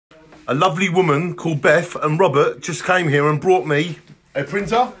A lovely woman called Beth and Robert just came here and brought me a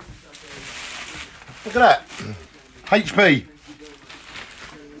printer. Look at that. HP.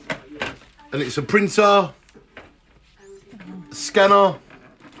 And it's a printer, scanner.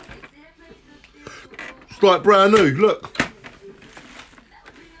 It's like brand new, look.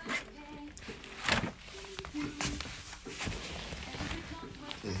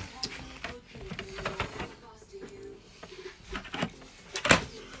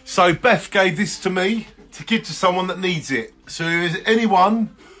 So Beth gave this to me to give to someone that needs it. So if there's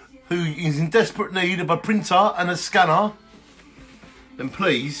anyone who is in desperate need of a printer and a scanner, then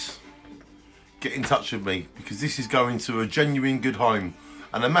please get in touch with me, because this is going to a genuine good home.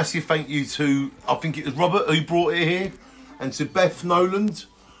 And a massive thank you to, I think it was Robert who brought it here, and to Beth Nolan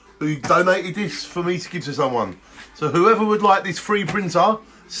who donated this for me to give to someone. So whoever would like this free printer,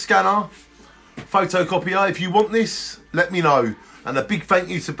 scanner, photocopier, if you want this, let me know. And a big thank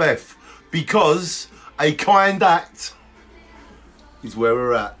you to Beth, because a kind act is where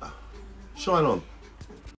we're at. Shine on.